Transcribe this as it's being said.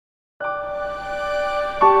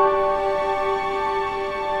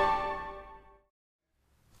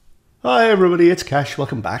Hi everybody, it's Cash.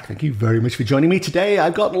 Welcome back. Thank you very much for joining me today.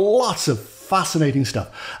 I've got lots of fascinating stuff,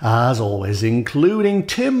 as always, including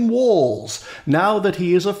Tim Walz. Now that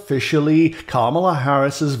he is officially Kamala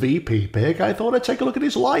Harris's VP pick, I thought I'd take a look at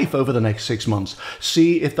his life over the next 6 months,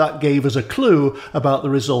 see if that gave us a clue about the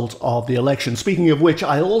result of the election. Speaking of which,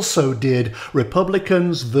 I also did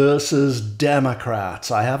Republicans versus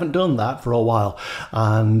Democrats. I haven't done that for a while,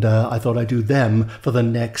 and I thought I'd do them for the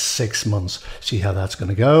next 6 months. See how that's going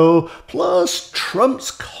to go. Plus,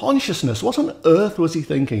 Trump's consciousness. What on earth was he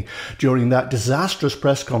thinking during that disastrous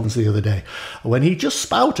press conference the other day when he just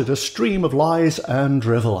spouted a stream of lies and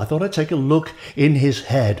drivel? I thought I'd take a look in his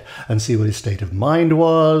head and see what his state of mind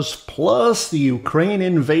was. Plus, the Ukraine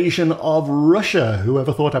invasion of Russia.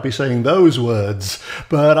 Whoever thought I'd be saying those words?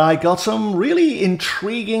 But I got some really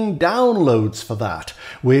intriguing downloads for that,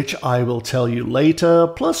 which I will tell you later.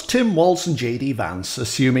 Plus, Tim Walz and JD Vance.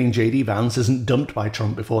 Assuming JD Vance isn't dumped by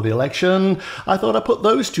Trump before the election, I thought I'd put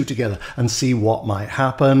those two together and see what might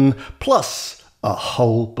happen. Plus, a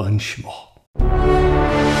whole bunch more.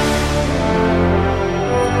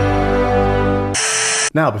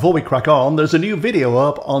 Now, before we crack on, there's a new video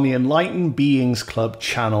up on the Enlightened Beings Club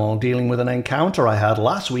channel dealing with an encounter I had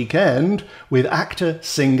last weekend with actor,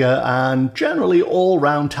 singer, and generally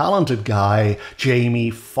all-round talented guy,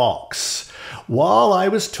 Jamie Foxx. While I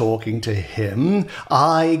was talking to him,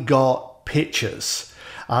 I got pictures.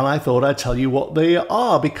 And I thought I'd tell you what they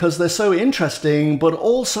are because they're so interesting, but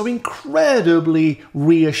also incredibly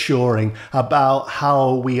reassuring about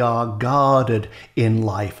how we are guarded in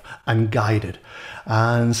life and guided.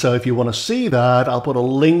 And so if you want to see that, I'll put a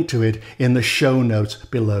link to it in the show notes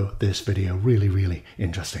below this video. Really, really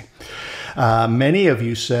interesting. Many of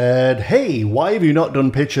you said, hey, why have you not done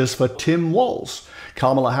pictures for Tim Walz,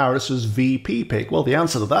 Kamala Harris's VP pick? Well, the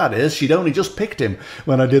answer to that is she'd only just picked him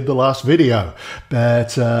when I did the last video.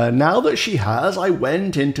 But now that she has, I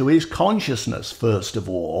went into his consciousness first of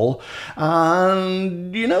all.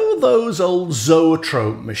 And you know those old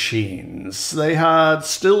zoetrope machines? They had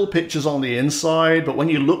still pictures on the inside, but when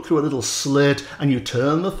you look through a little slit and you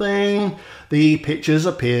turn the thing, the pictures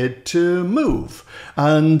appeared to move.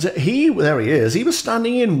 And there he is. He was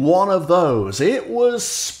standing in one of those. It was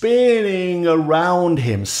spinning around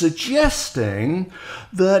him, suggesting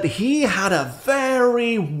that he had a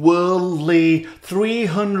very worldly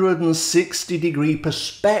 360-degree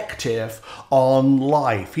perspective on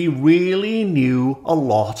life. He really knew a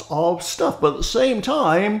lot of stuff, but at the same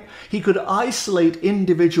time, he could isolate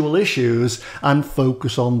individual issues and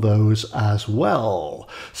focus on those as well.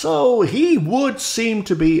 So he would seem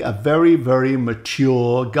to be a very, very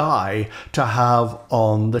mature guy to have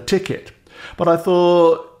on the ticket. But I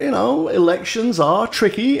thought, you know, elections are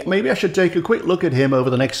tricky. Maybe I should take a quick look at him over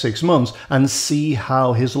the next 6 months and see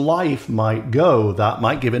how his life might go. That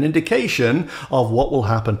might give an indication of what will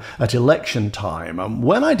happen at election time. And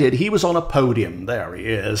when I did, he was on a podium. There he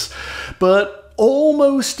is. But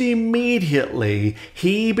almost immediately,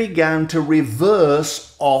 he began to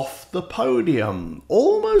reverse off the podium,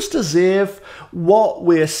 almost as if what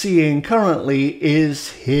we're seeing currently is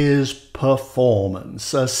his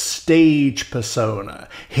performance, a stage persona,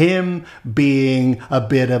 him being a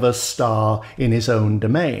bit of a star in his own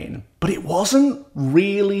domain. But it wasn't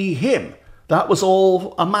really him. That was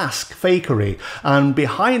all a mask, fakery, and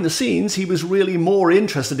behind the scenes he was really more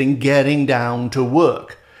interested in getting down to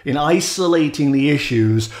work, in isolating the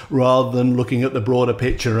issues rather than looking at the broader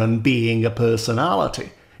picture and being a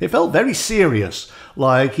personality. It felt very serious,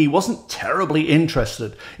 like he wasn't terribly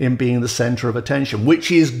interested in being the center of attention, which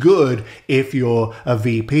is good if you're a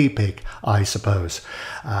VP pick, I suppose.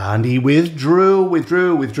 And he withdrew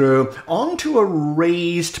onto a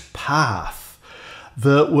raised path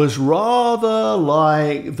that was rather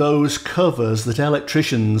like those covers that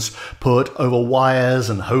electricians put over wires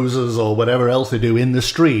and hoses or whatever else they do in the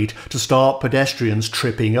street to stop pedestrians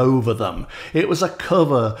tripping over them. It was a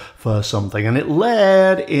cover for something, and it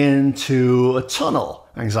led into a tunnel.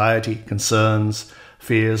 Anxiety, concerns,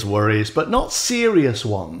 fears, worries, but not serious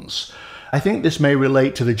ones. I think this may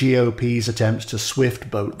relate to the GOP's attempts to swift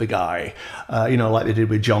boat the guy, you know, like they did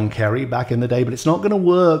with John Kerry back in the day, but it's not going to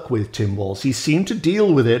work with Tim Walz. He seemed to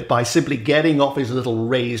deal with it by simply getting off his little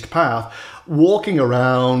raised path, walking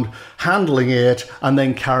around, handling it, and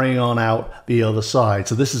then carrying on out the other side.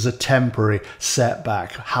 So this is a temporary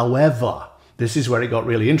setback. However, this is where it got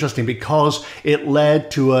really interesting because it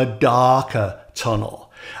led to a darker tunnel.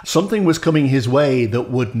 Something was coming his way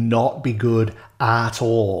that would not be good at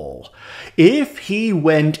all. If he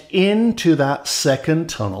went into that second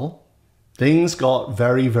tunnel, things got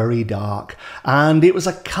very, very dark, and it was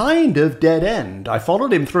a kind of dead end. I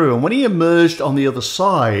followed him through, and when he emerged on the other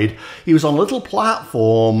side, he was on a little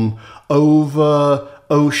platform over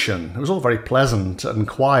ocean. It was all very pleasant and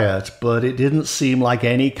quiet, but it didn't seem like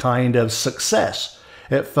any kind of success.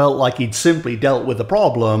 It felt like he'd simply dealt with the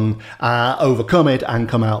problem, overcome it, and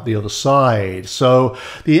come out the other side. So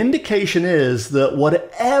the indication is that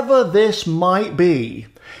whatever this might be,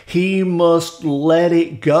 he must let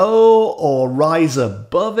it go or rise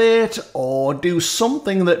above it or do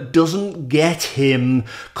something that doesn't get him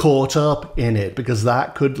caught up in it, because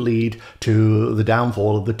that could lead to the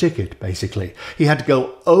downfall of the ticket, basically. He had to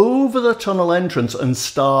go over the tunnel entrance and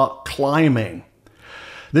start climbing.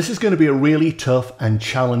 This is going to be a really tough and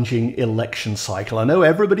challenging election cycle. I know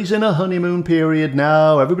everybody's in a honeymoon period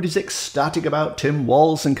now. Everybody's ecstatic about Tim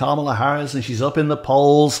Walz and Kamala Harris, and she's up in the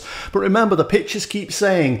polls. But remember, the pictures keep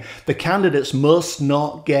saying the candidates must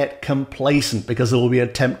not get complacent, because there will be a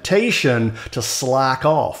temptation to slack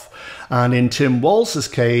off. And in Tim Walz's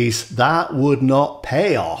case, that would not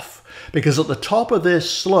pay off. Because at the top of this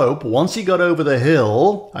slope, once he got over the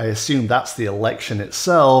hill, I assume that's the election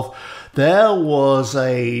itself, there was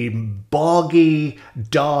a boggy,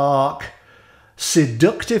 dark,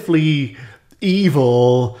 seductively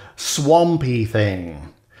evil, swampy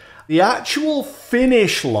thing. The actual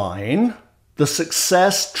finish line, the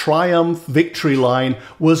success, triumph, victory line,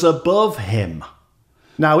 was above him.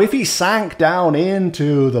 Now, if he sank down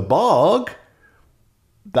into the bog,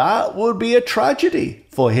 that would be a tragedy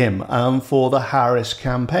for him and for the Harris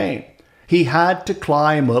campaign. He had to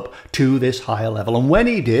climb up to this higher level, and when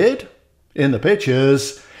he did, in the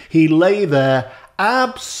pictures, he lay there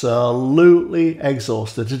absolutely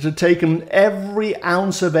exhausted. It had taken every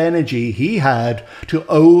ounce of energy he had to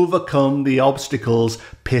overcome the obstacles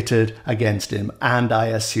pitted against him, and I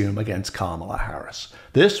assume against Kamala Harris.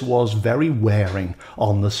 This was very wearing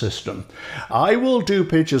on the system. I will do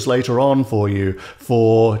pictures later on for you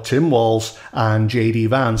for Tim Walz and JD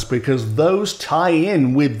Vance, because those tie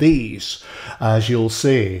in with these, as you'll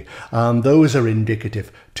see. Those are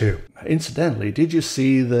indicative too. Incidentally, did you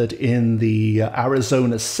see that in the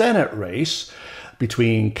Arizona Senate race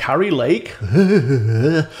between Kari Lake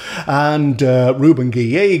and Ruben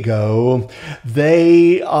Gallego,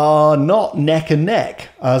 they are not neck and neck,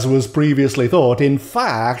 as was previously thought. In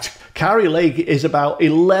fact, Kari Lake is about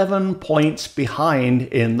 11 points behind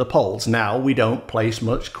in the polls. Now, we don't place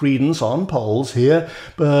much credence on polls here,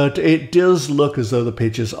 but it does look as though the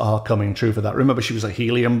pictures are coming true for that. Remember, she was a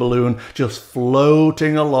helium balloon, just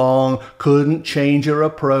floating along, couldn't change her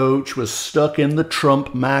approach, was stuck in the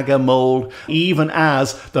Trump MAGA mold, even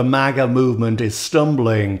as the MAGA movement is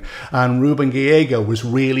stumbling. And Ruben Gallego was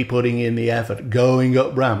really putting in the effort, going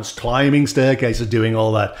up ramps, climbing staircases, doing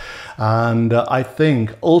all that. And I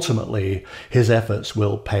think ultimately his efforts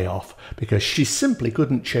will pay off, because she simply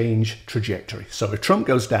couldn't change trajectory. So if Trump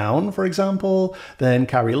goes down, for example, then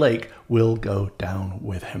Kari Lake will go down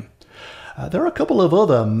with him. There are a couple of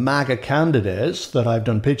other MAGA candidates that I've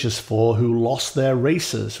done pictures for who lost their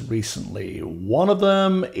races recently. One of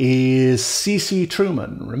them is C.C.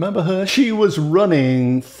 Truman. Remember her? She was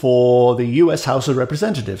running for the U.S. House of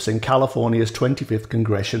Representatives in California's 25th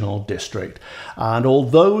Congressional District. And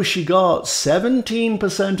although she got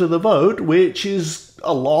 17% of the vote, which is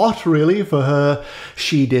a lot, really, for her,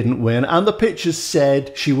 she didn't win. And the pictures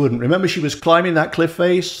said she wouldn't. Remember, she was climbing that cliff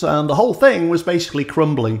face, and the whole thing was basically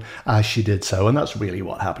crumbling as she did so. And that's really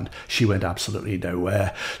what happened. She went absolutely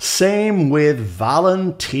nowhere. Same with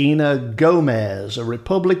Valentina Gomez, a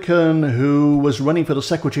Republican who was running for the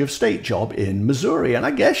Secretary of State job in Missouri. And I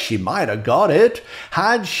guess she might have got it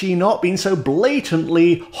had she not been so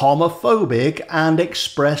blatantly homophobic and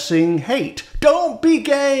expressing hate. Don't be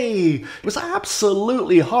gay! It was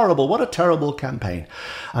absolutely horrible. What a terrible campaign.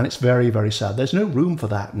 And it's very, very sad. There's no room for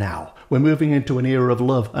that now. We're moving into an era of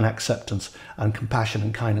love and acceptance and compassion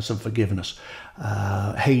and kindness and forgiveness.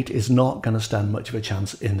 Hate is not going to stand much of a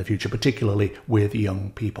chance in the future, particularly with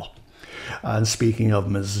young people. And speaking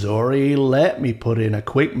of Missouri, let me put in a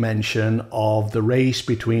quick mention of the race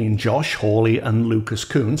between Josh Hawley and Lucas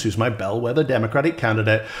Coons, who's my bellwether Democratic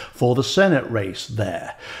candidate for the Senate race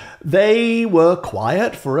there. They were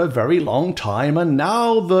quiet for a very long time, and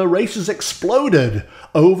now the race has exploded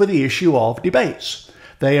over the issue of debates.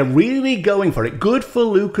 They are really going for it. Good for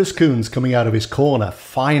Lucas Coons coming out of his corner,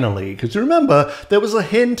 finally. Because remember, there was a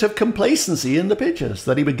hint of complacency in the pictures,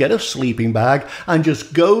 that he would get a sleeping bag and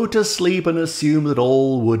just go to sleep and assume that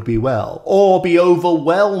all would be well. Or be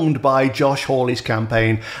overwhelmed by Josh Hawley's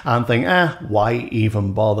campaign and think, why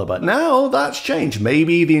even bother? But now that's changed.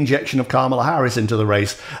 Maybe the injection of Kamala Harris into the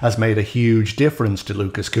race has made a huge difference to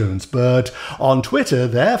Lucas Coons. But on Twitter,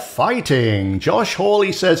 they're fighting. Josh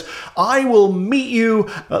Hawley says, I will meet you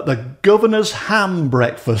at the governor's ham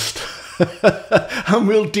breakfast. And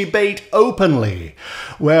we'll debate openly.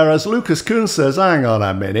 Whereas Lucas Coons says, hang on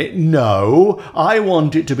a minute, no, I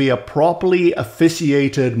want it to be a properly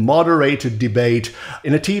officiated, moderated debate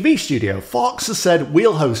in a TV studio. Fox has said,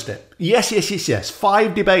 we'll host it. Yes.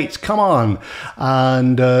 5 debates, come on.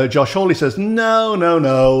 And Josh Hawley says,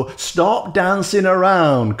 no. Stop dancing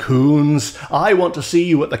around, Coons. I want to see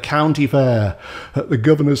you at the county fair, at the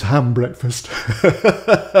governor's ham breakfast.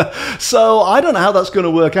 So I don't know how that's going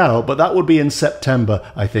to work out, but that would be in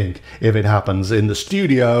September, I think, if it happens in the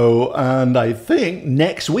studio. And I think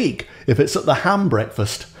next week, if it's at the ham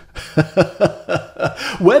breakfast.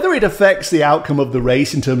 Whether it affects the outcome of the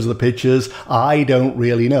race in terms of the pictures, I don't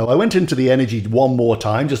really know. I went into the Energy one more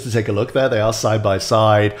time just to take a look. There they are side by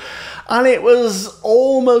side. And it was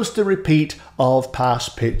almost a repeat of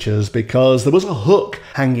past pictures because there was a hook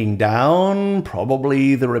hanging down,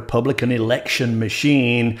 probably the Republican election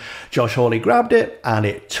machine. Josh Hawley grabbed it and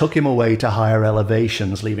it took him away to higher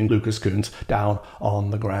elevations, leaving Lucas Coons down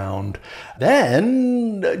on the ground.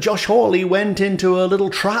 Then Josh Hawley went into a little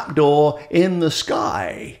trapdoor in the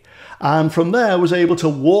sky and from there was able to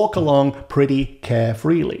walk along pretty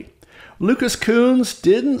carefreely. Lucas Coons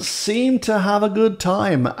didn't seem to have a good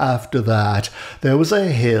time after that. There was a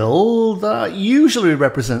hill that usually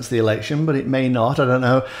represents the election, but it may not, I don't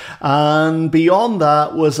know. And beyond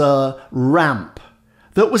that was a ramp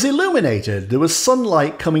that was illuminated. There was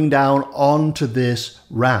sunlight coming down onto this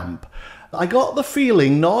ramp. I got the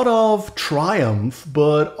feeling not of triumph,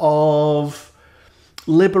 but of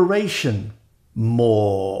liberation.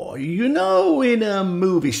 More. You know, in a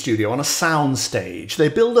movie studio, on a sound stage, they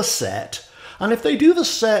build a set, and if they do the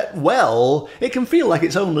set well, it can feel like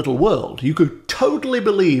its own little world. You could totally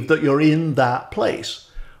believe that you're in that place.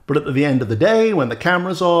 But at the end of the day, when the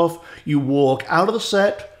camera's off, you walk out of the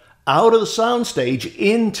set, out of the sound stage,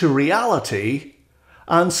 into reality,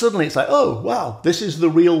 and suddenly it's like, oh, wow, this is the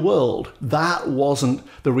real world. That wasn't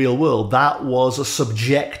the real world. That was a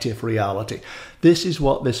subjective reality. This is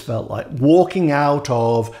what this felt like, walking out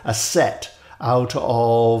of a set, out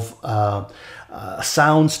of a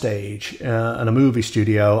soundstage and a movie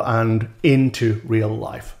studio and into real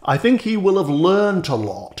life. I think he will have learned a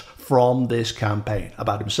lot from this campaign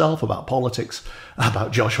about himself, about politics,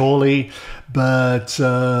 about Josh Hawley, but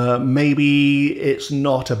maybe it's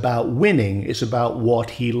not about winning, it's about what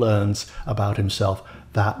he learns about himself.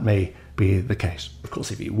 That may be the case. Of course,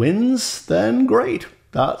 if he wins, then great.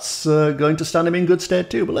 That's going to stand him in good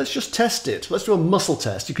stead too. But let's just test it. Let's do a muscle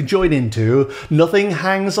test. You can join into. Nothing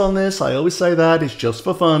hangs on this. I always say that. It's just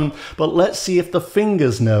for fun. But let's see if the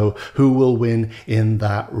fingers know who will win in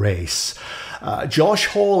that race. Josh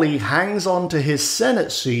Hawley hangs on to his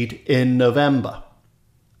Senate seat in November.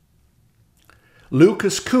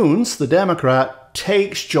 Lucas Coons, the Democrat,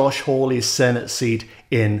 takes Josh Hawley's Senate seat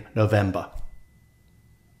in November.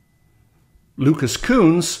 Lucas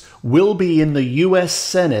Coons will be in the US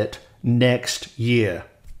Senate next year.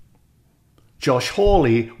 Josh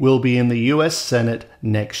Hawley will be in the US Senate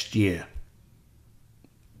next year.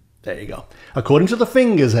 There you go. According to the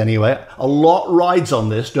fingers anyway, a lot rides on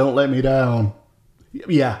this, don't let me down.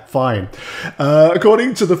 Yeah, fine.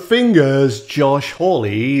 According to the fingers, Josh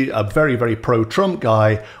Hawley, a very, very pro-Trump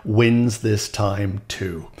guy, wins this time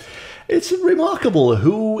too. It's remarkable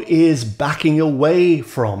who is backing away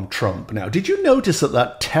from Trump. Now, did you notice at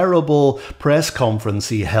that terrible press conference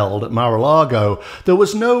he held at Mar-a-Lago, there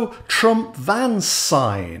was no Trump-Vance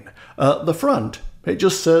sign at the front? It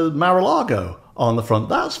just said Mar-a-Lago on the front.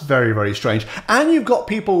 That's very, very strange. And you've got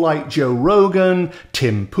people like Joe Rogan,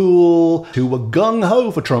 Tim Pool, who were gung-ho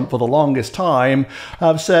for Trump for the longest time,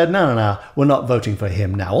 have said, no, we're not voting for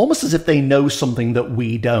him now. Almost as if they know something that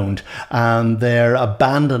we don't, and they're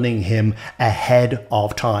abandoning him ahead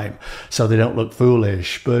of time so they don't look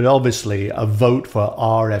foolish. But obviously, a vote for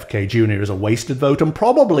RFK Jr. is a wasted vote and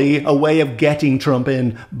probably a way of getting Trump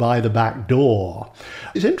in by the back door.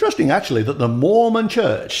 It's interesting, actually, that the Mormon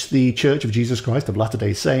Church, the Church of Jesus Christ Christ of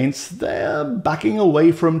Latter-day Saints, they're backing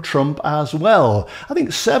away from Trump as well. I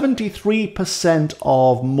think 73%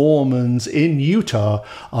 of Mormons in Utah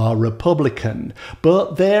are Republican,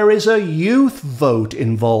 but there is a youth vote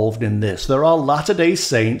involved in this. There are Latter-day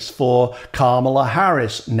Saints for Kamala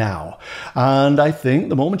Harris now, and I think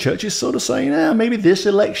the Mormon Church is sort of saying, maybe this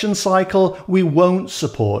election cycle we won't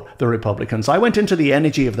support the Republicans. I went into the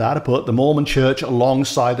energy of that. I put the Mormon Church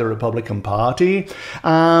alongside the Republican Party,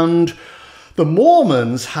 and the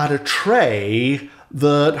Mormons had a tray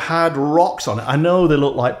that had rocks on it. I know they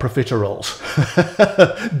look like profiteroles.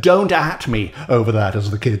 Don't at me over that,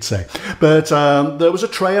 as the kids say. But there was a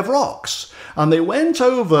tray of rocks. And they went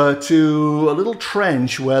over to a little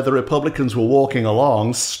trench where the Republicans were walking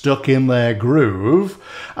along, stuck in their groove.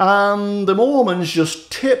 And the Mormons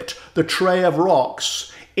just tipped the tray of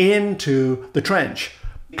rocks into the trench,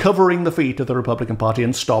 covering the feet of the Republican Party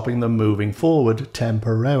and stopping them moving forward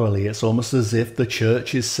temporarily. It's almost as if the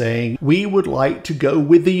church is saying, we would like to go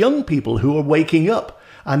with the young people who are waking up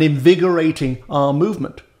and invigorating our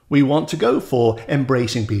movement. We want to go for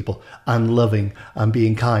embracing people and loving and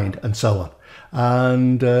being kind and so on.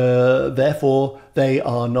 And therefore, they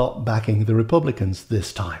are not backing the Republicans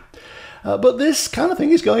this time. But this kind of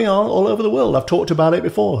thing is going on all over the world. I've talked about it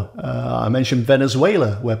before. I mentioned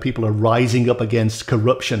Venezuela, where people are rising up against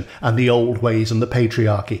corruption and the old ways and the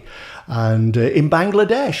patriarchy. And in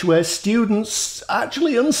Bangladesh, where students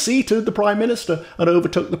actually unseated the Prime Minister and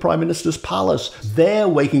overtook the Prime Minister's palace. They're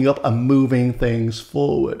waking up and moving things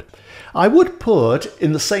forward. I would put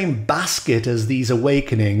in the same basket as these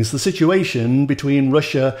awakenings the situation between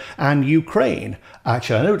Russia and Ukraine.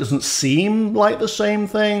 Actually, I know it doesn't seem like the same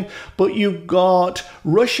thing, but you've got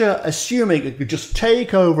Russia assuming it could just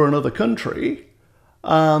take over another country,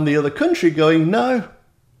 and the other country going,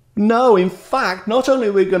 no, in fact, not only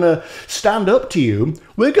are we going to stand up to you,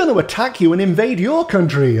 we're going to attack you and invade your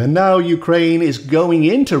country. And now Ukraine is going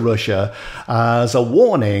into Russia as a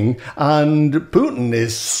warning, and Putin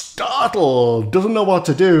is startled, doesn't know what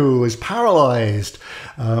to do, is paralyzed,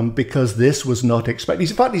 because this was not expected.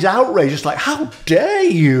 In fact, he's outraged. It's like, how dare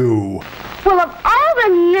you? Full of all the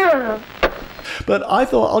nerve. But I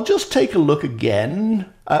thought I'll just take a look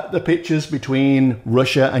again at the pictures between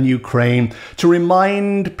Russia and Ukraine to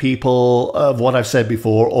remind people of what I've said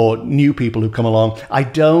before, or new people who come along. I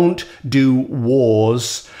don't do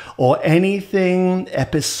wars or anything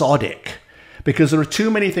episodic, because there are too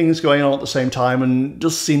many things going on at the same time, and it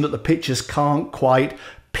does seem that the pictures can't quite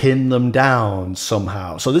pin them down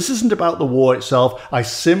somehow. So this isn't about the war itself. I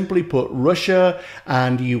simply put Russia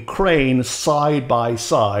and Ukraine side by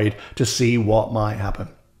side to see what might happen.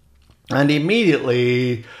 And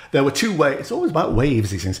immediately there were two waves. It's always about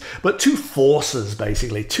waves, these things. But two forces,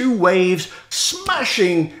 basically. Two waves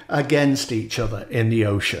smashing against each other in the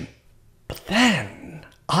ocean. But then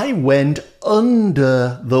I went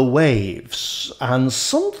under the waves, and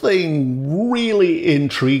something really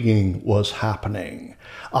intriguing was happening.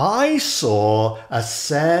 I saw a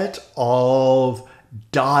set of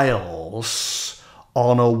dials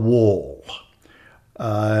on a wall.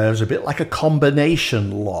 It was a bit like a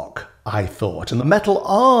combination lock, I thought. And the metal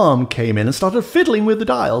arm came in and started fiddling with the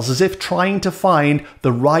dials as if trying to find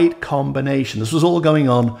the right combination. This was all going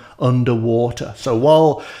on underwater. So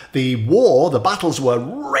while the battles were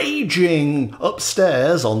raging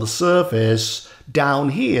upstairs on the surface, down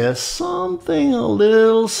here, something a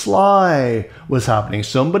little sly was happening.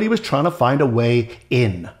 Somebody was trying to find a way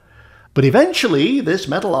in. But eventually, this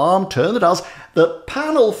metal arm turned the dials, the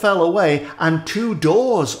panel fell away, and two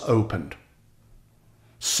doors opened.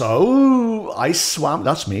 So I swam,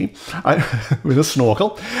 that's me, with a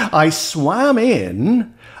snorkel. I swam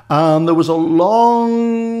in, and there was a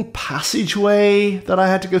long passageway that I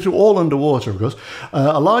had to go through, all underwater, of course.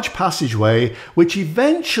 A large passageway, which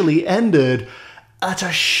eventually ended at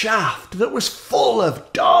a shaft that was full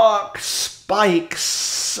of dark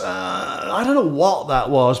spikes. I don't know what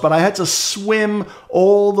that was, but I had to swim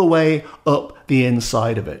all the way up the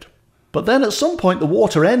inside of it. But then at some point the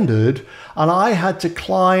water ended, and I had to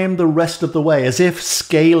climb the rest of the way as if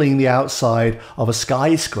scaling the outside of a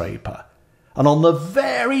skyscraper. And on the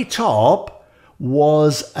very top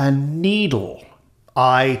was a needle.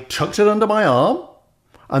 I tucked it under my arm,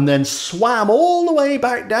 and then swam all the way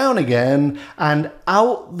back down again and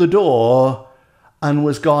out the door, and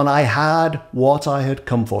was gone. I had what I had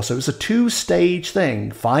come for. So it was a two-stage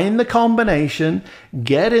thing. Find the combination,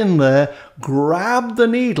 get in there, grab the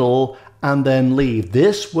needle, and then leave.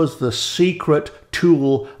 This was the secret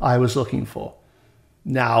tool I was looking for.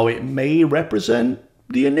 Now, it may represent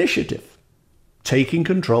the initiative, taking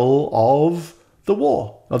control of the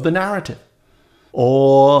war, of the narrative.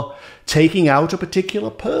 or taking out a particular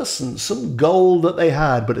person, some goal that they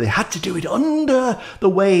had, but they had to do it under the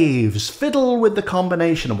waves, fiddle with the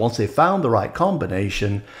combination. And once they found the right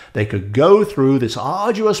combination, they could go through this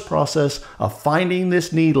arduous process of finding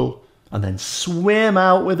this needle and then swim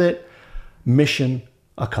out with it. Mission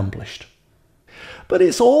accomplished. But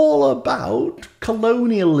it's all about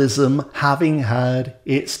colonialism having had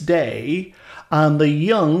its day, and the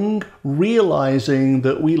young realizing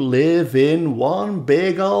that we live in one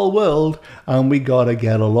big old world and we gotta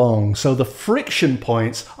get along. So the friction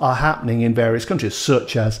points are happening in various countries,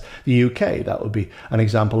 such as the UK. That would be an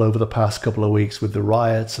example over the past couple of weeks with the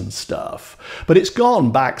riots and stuff. But it's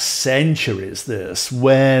gone back centuries, this,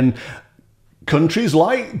 when countries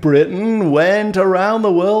like Britain went around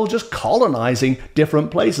the world just colonizing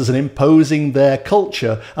different places and imposing their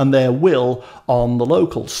culture and their will on the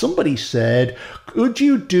locals. Somebody said, could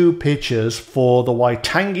you do pictures for the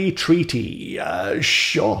Waitangi Treaty?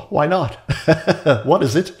 Sure, why not? What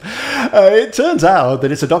is it? It turns out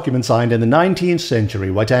that it's a document signed in the 19th century.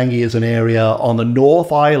 Waitangi is an area on the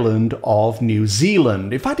North Island of New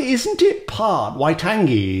Zealand. In fact, isn't it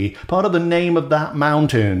Waitangi, part of the name of that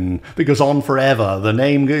mountain that goes on forever? The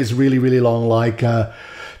name is really, really long, like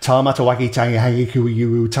Tamata waki tangi hangi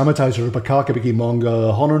kuiu, tamatai surupakaka biki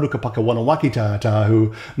monga, hononuka paka wanawaki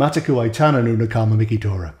tahu, mataku aitana nunakama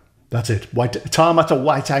mikitora. That's it. Tamata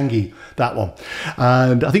Waitangi, that one.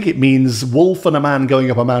 And I think it means wolf and a man going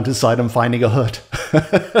up a mountainside and finding a hut.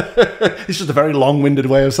 It's just a very long-winded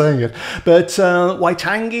way of saying it. But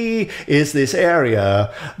Waitangi is this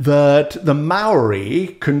area that the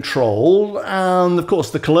Maori control, and of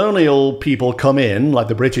course the colonial people come in, like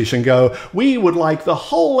the British, and go, we would like the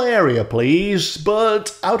whole area, please,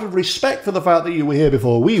 but out of respect for the fact that you were here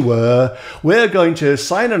before we were, we're going to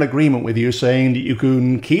sign an agreement with you saying that you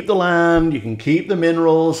can keep the land, you can keep the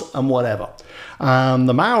minerals and whatever. And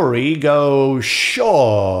the Maori go,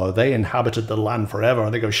 sure, they inhabited the land forever,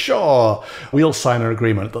 and they go, sure, we'll sign an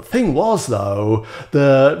agreement. The thing was, though,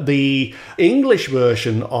 the English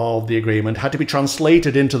version of the agreement had to be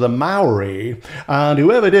translated into the Maori, and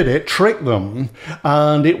whoever did it tricked them,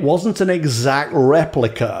 and it wasn't an exact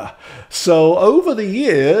replica. So over the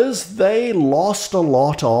years, they lost a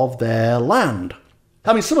lot of their land.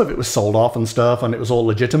 I mean, some of it was sold off and stuff, and it was all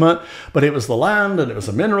legitimate, but it was the land, and it was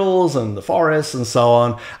the minerals, and the forests, and so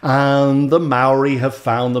on, and the Maori have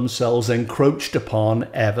found themselves encroached upon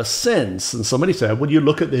ever since. And somebody said, well, you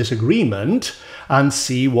look at this agreement and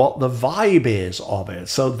see what the vibe is of it.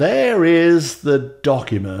 So there is the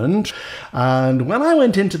document, and when I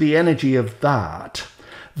went into the energy of that,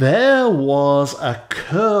 there was a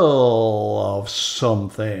curl of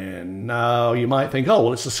something. Now, you might think, oh,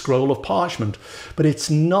 well, it's a scroll of parchment. But it's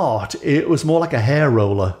not. It was more like a hair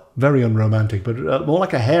roller. Very unromantic, but more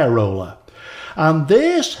like a hair roller. And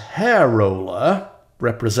this hair roller,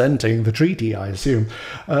 representing the treaty, I assume,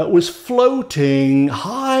 was floating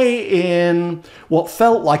high in what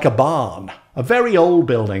felt like a barn. A very old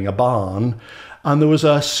building, a barn. And there was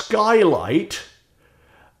a skylight,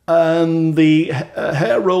 and the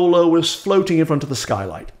hair roller was floating in front of the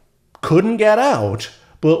skylight. Couldn't get out,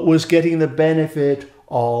 but was getting the benefit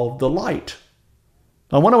of the light.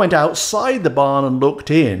 And when I went outside the barn and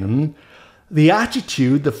looked in, the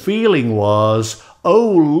attitude, the feeling was, oh,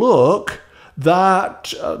 look,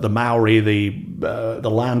 that the Maori, the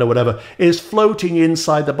land or whatever, is floating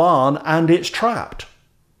inside the barn and it's trapped.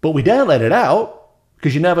 But we dare let it out,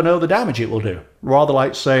 because you never know the damage it will do. Rather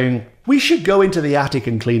like saying, we should go into the attic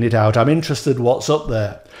and clean it out. I'm interested what's up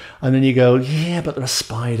there. And then you go, yeah, but there are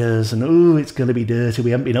spiders, and ooh, it's going to be dirty. We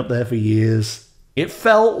haven't been up there for years. It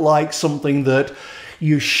felt like something that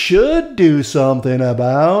you should do something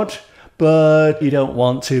about, but you don't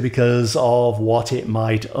want to because of what it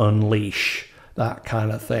might unleash. That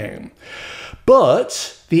kind of thing.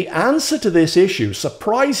 But the answer to this issue,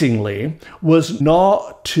 surprisingly, was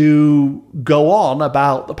not to go on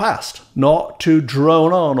about the past, not to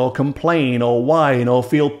drone on or complain or whine or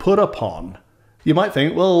feel put upon. You might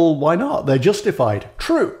think, well, why not? They're justified.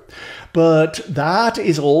 True. But that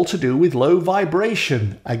is all to do with low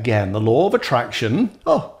vibration. Again, the law of attraction.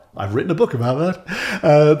 Oh, I've written a book about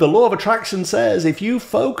that. The law of attraction says if you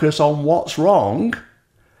focus on what's wrong,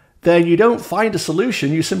 then you don't find a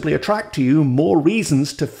solution, you simply attract to you more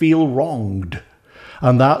reasons to feel wronged.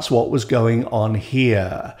 And that's what was going on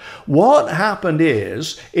here. What happened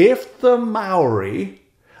is, if the Maori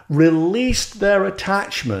released their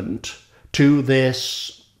attachment to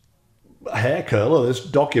this hair curl, or this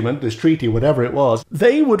document, this treaty, whatever it was,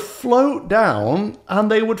 they would float down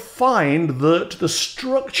and they would find that the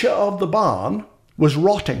structure of the barn was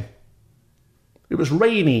rotting. It was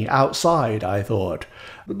rainy outside, I thought.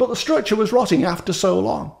 But the structure was rotting after so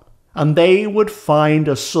long. And they would find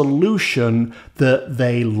a solution that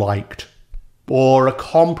they liked, or a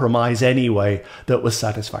compromise anyway that was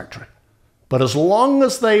satisfactory. But as long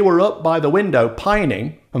as they were up by the window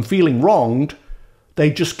pining and feeling wronged,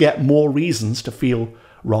 they'd just get more reasons to feel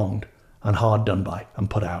wronged and hard done by and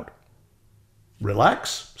put out.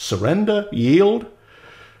 Relax, surrender, yield,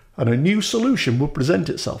 and a new solution would present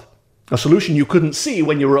itself. A solution you couldn't see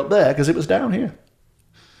when you were up there because it was down here.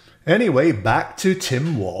 Anyway, back to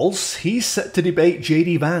Tim Walz. He's set to debate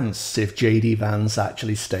J.D. Vance if J.D. Vance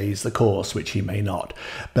actually stays the course, which he may not.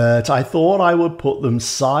 But I thought I would put them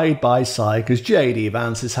side by side because J.D.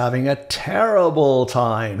 Vance is having a terrible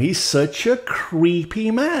time. He's such a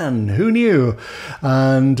creepy man. Who knew?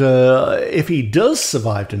 And if he does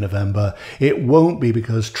survive to November, it won't be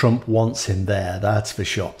because Trump wants him there, that's for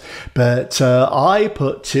sure. But I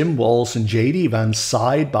put Tim Walz and J.D. Vance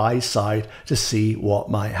side by side to see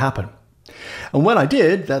what might happen. And when I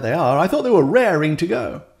did, there they are, I thought they were raring to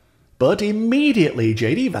go. But immediately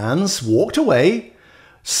J.D. Vance walked away,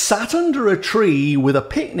 sat under a tree with a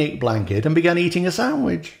picnic blanket and began eating a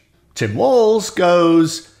sandwich. Tim Walz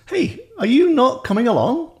goes, "Hey, are you not coming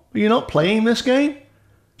along? Are you not playing this game?"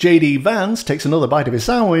 J.D. Vance takes another bite of his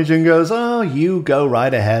sandwich and goes, "Oh, you go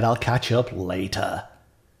right ahead, I'll catch up later."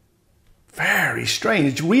 Very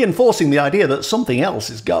strange, reinforcing the idea that something else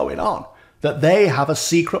is going on. That they have a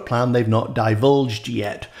secret plan they've not divulged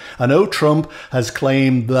yet. I know Trump has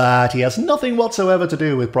claimed that he has nothing whatsoever to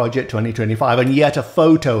do with Project 2025, and yet a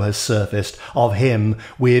photo has surfaced of him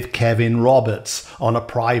with Kevin Roberts on a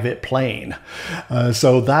private plane.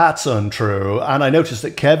 So that's untrue. And I noticed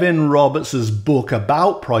that Kevin Roberts' book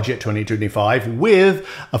about Project 2025 with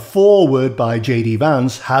a foreword by J.D.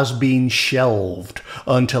 Vance has been shelved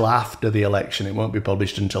until after the election. It won't be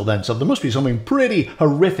published until then. So there must be something pretty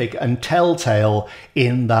horrific and telltale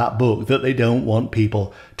in that book that they don't want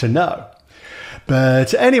people to know.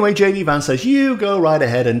 But anyway, J.D. Vance says, "You go right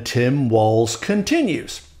ahead," and Tim Walz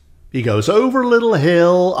continues. He goes over a little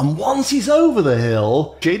hill, and once he's over the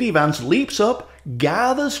hill, J.D. Vance leaps up,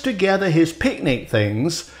 gathers together his picnic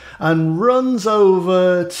things, and runs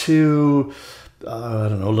over to, I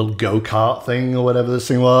don't know, a little go-kart thing or whatever this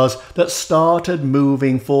thing was, that started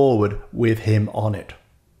moving forward with him on it.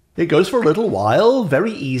 It goes for a little while,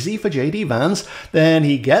 very easy for J.D. Vance, then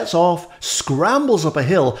he gets off, scrambles up a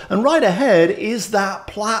hill, and right ahead is that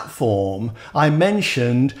platform I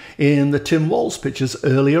mentioned in the Tim Walz pictures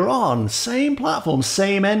earlier on. Same platform,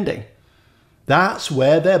 same ending. That's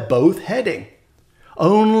where they're both heading.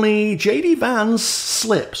 Only J.D. Vance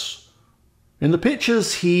slips. In the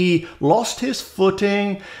pictures, he lost his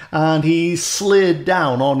footing and he slid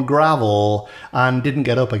down on gravel and didn't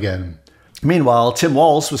get up again. Meanwhile, Tim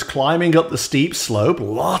Walz was climbing up the steep slope,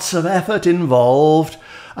 lots of effort involved,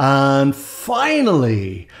 and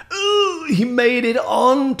finally, he made it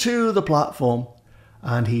onto the platform,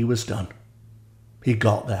 and he was done. He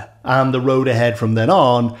got there, and the road ahead from then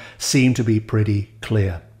on seemed to be pretty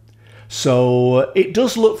clear. So it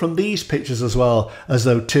does look from these pictures as well as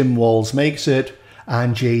though Tim Walz makes it,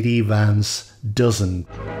 and J.D. Vance doesn't.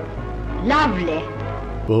 Lovely.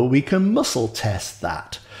 But we can muscle test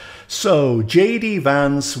that. So, J.D.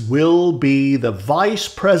 Vance will be the vice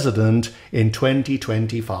president in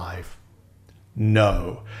 2025.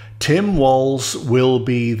 No, Tim Walz will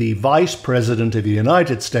be the vice president of the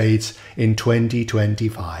United States in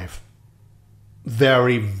 2025.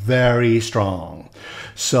 Very, very strong.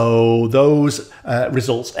 So those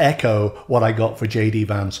results echo what I got for J.D.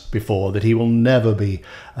 Vance before, that he will never be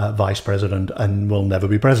vice president and will never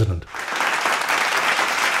be president.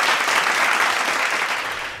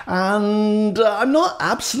 And I'm not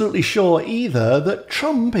absolutely sure either that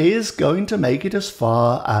Trump is going to make it as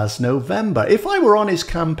far as November. If I were on his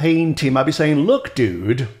campaign team, I'd be saying, "Look,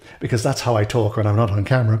 dude," because that's how I talk when I'm not on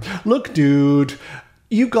camera. "Look, dude,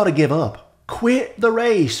 you've got to give up. Quit the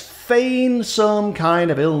race. Feign some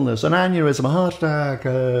kind of illness, an aneurysm, a heart attack,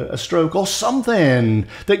 a stroke, or something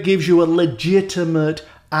that gives you a legitimate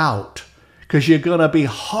out. Because you're going to be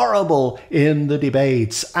horrible in the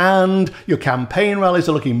debates and your campaign rallies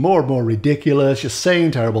are looking more and more ridiculous. You're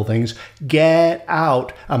saying terrible things. Get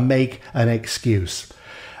out and make an excuse."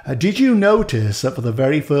 Did you notice that for the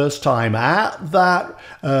very first time at that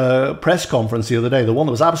press conference the other day, the one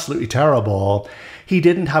that was absolutely terrible, he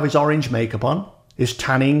didn't have his orange makeup on, his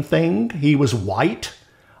tanning thing. He was white.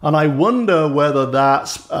 And I wonder whether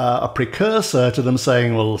that's a precursor to them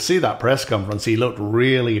saying, well, see that press conference, he looked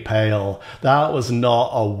really pale. That was not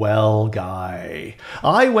a well guy.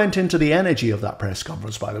 I went into the energy of that press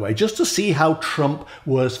conference, by the way, just to see how Trump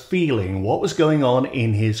was feeling, what was going on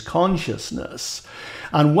in his consciousness.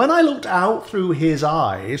 And when I looked out through his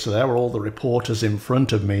eyes, so there were all the reporters in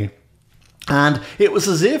front of me, and it was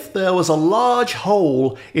as if there was a large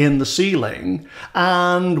hole in the ceiling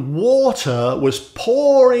and water was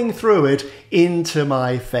pouring through it into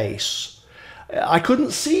my face. I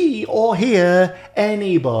couldn't see or hear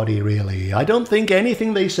anybody, really. I don't think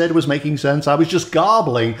anything they said was making sense. I was just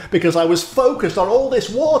garbling because I was focused on all this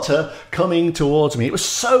water coming towards me. It was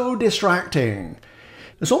so distracting.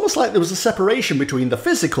 It's almost like there was a separation between the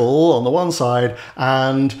physical on the one side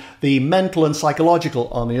and the mental and psychological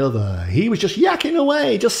on the other. He was just yakking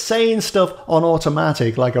away, just saying stuff on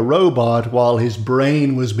automatic like a robot while his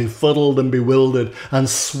brain was befuddled and bewildered and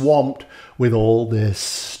swamped with all this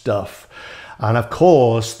stuff. And of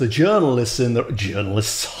course, the journalists in the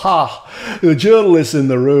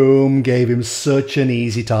room gave him such an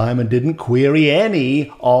easy time and didn't query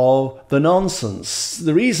any of the nonsense.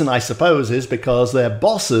 The reason, I suppose, is because their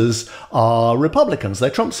bosses are Republicans,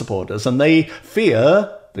 they're Trump supporters, and they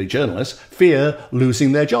fear, the journalists fear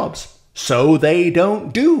losing their jobs. So they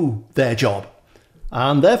don't do their job,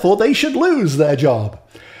 and therefore they should lose their job.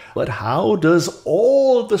 But how does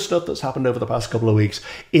all of the stuff that's happened over the past couple of weeks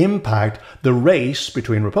impact the race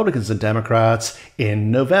between Republicans and Democrats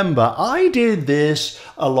in November? I did this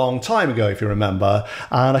a long time ago, if you remember,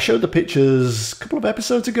 and I showed the pictures a couple of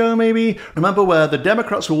episodes ago, maybe. Remember where the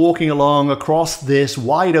Democrats were walking along across this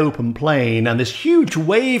wide open plain and this huge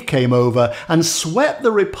wave came over and swept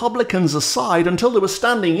the Republicans aside until they were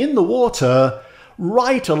standing in the water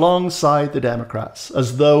right alongside the Democrats,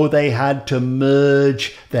 as though they had to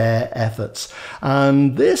merge their efforts.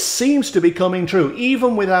 And this seems to be coming true,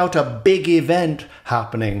 even without a big event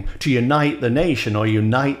happening to unite the nation or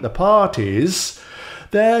unite the parties.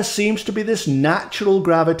 There seems to be this natural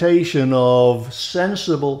gravitation of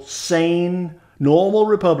sensible, sane, normal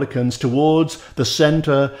Republicans towards the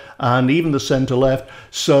centre and even the centre-left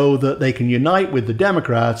so that they can unite with the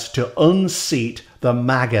Democrats to unseat the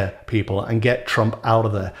MAGA people and get Trump out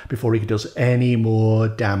of there before he does any more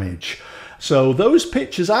damage. So those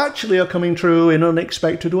pictures actually are coming true in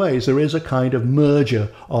unexpected ways. There is a kind of merger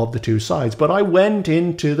of the two sides. But I went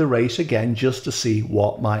into the race again just to see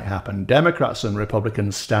what might happen. Democrats and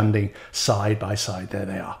Republicans standing side by side. There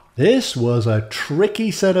they are. This was a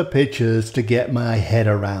tricky set of pictures to get my head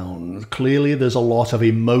around. Clearly there's a lot of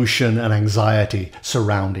emotion and anxiety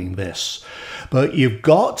surrounding this. But you've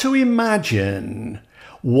got to imagine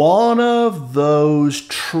one of those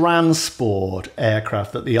transport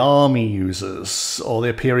aircraft that the army uses, or they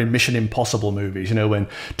appear in Mission Impossible movies, you know, when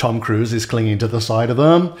Tom Cruise is clinging to the side of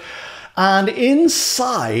them. And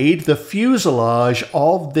inside the fuselage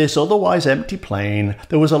of this otherwise empty plane,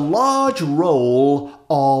 there was a large roll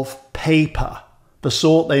of paper, the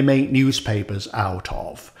sort they make newspapers out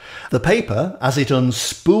of. The paper, as it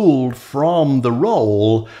unspooled from the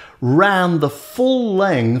roll, ran the full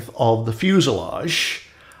length of the fuselage,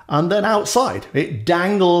 and then outside it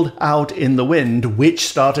dangled out in the wind, which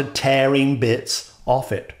started tearing bits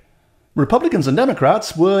off it. Republicans and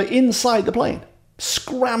Democrats were inside the plane,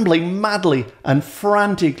 scrambling madly and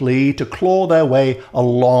frantically to claw their way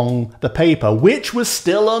along the paper, which was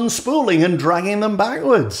still unspooling and dragging them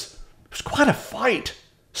backwards. It was quite a fight.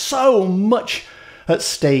 So much at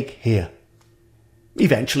stake here.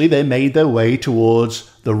 Eventually they made their way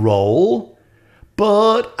towards the roll,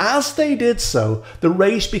 but as they did so, the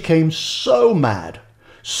race became so mad,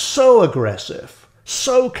 so aggressive,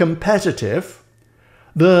 so competitive,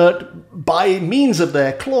 that by means of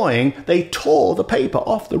their clawing, they tore the paper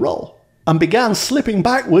off the roll and began slipping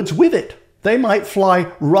backwards with it. They might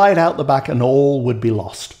fly right out the back and all would be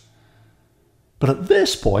lost. But at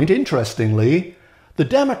this point, interestingly, the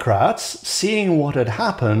Democrats, seeing what had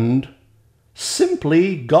happened,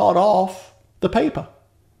 simply got off the paper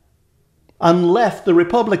and left the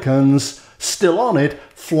Republicans still on it,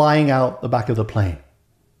 flying out the back of the plane.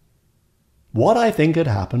 What I think had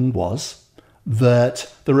happened was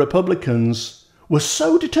that the Republicans were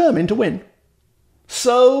so determined to win,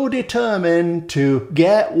 so determined to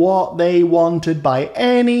get what they wanted by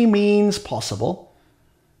any means possible,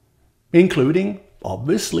 including,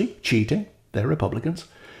 obviously, cheating, they're Republicans,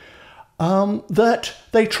 that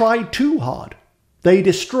they tried too hard. They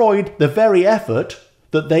destroyed the very effort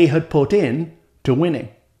that they had put in to winning.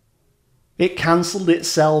 It cancelled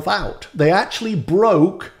itself out. They actually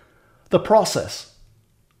broke the process.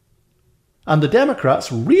 And the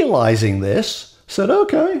Democrats, realizing this, said,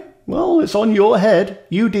 okay, well, it's on your head.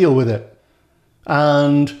 You deal with it.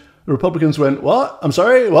 And the Republicans went, what? I'm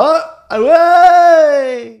sorry, what?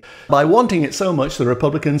 Away! By wanting it so much, the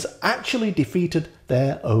Republicans actually defeated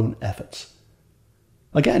their own efforts.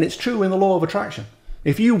 Again, it's true in the law of attraction.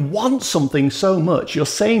 If you want something so much, you're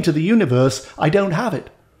saying to the universe, I don't have it.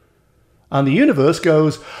 And the universe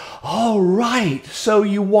goes, oh, right, so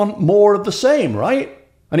you want more of the same, right?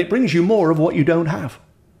 And it brings you more of what you don't have.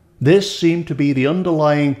 This seemed to be the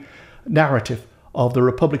underlying narrative of the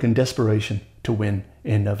Republican desperation to win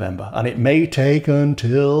in November. And it may take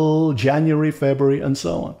until January, February, and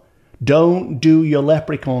so on. Don't do your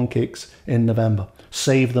leprechaun kicks in November.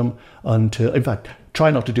 Save them until, in fact,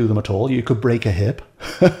 try not to do them at all. You could break a hip.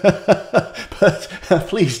 But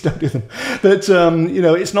please don't do them. But,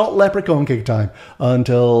 it's not leprechaun kick time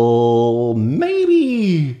until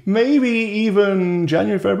maybe even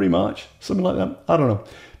January, February, March, something like that. I don't know.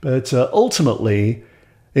 But ultimately,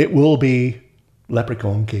 it will be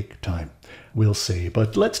leprechaun kick time. We'll see.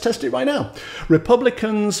 But let's test it right now.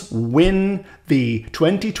 Republicans win the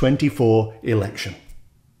 2024 election.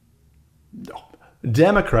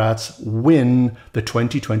 Democrats win the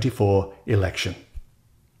 2024 election.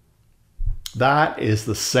 That is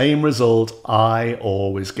the same result I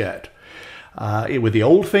always get. With the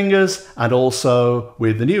old fingers and also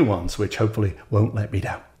with the new ones, which hopefully won't let me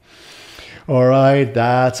down. All right,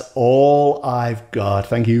 that's all I've got.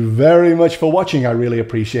 Thank you very much for watching. I really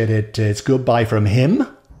appreciate it. It's goodbye from him.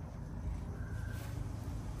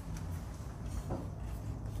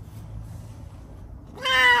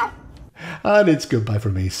 And it's goodbye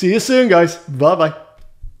from me. See you soon, guys. Bye-bye.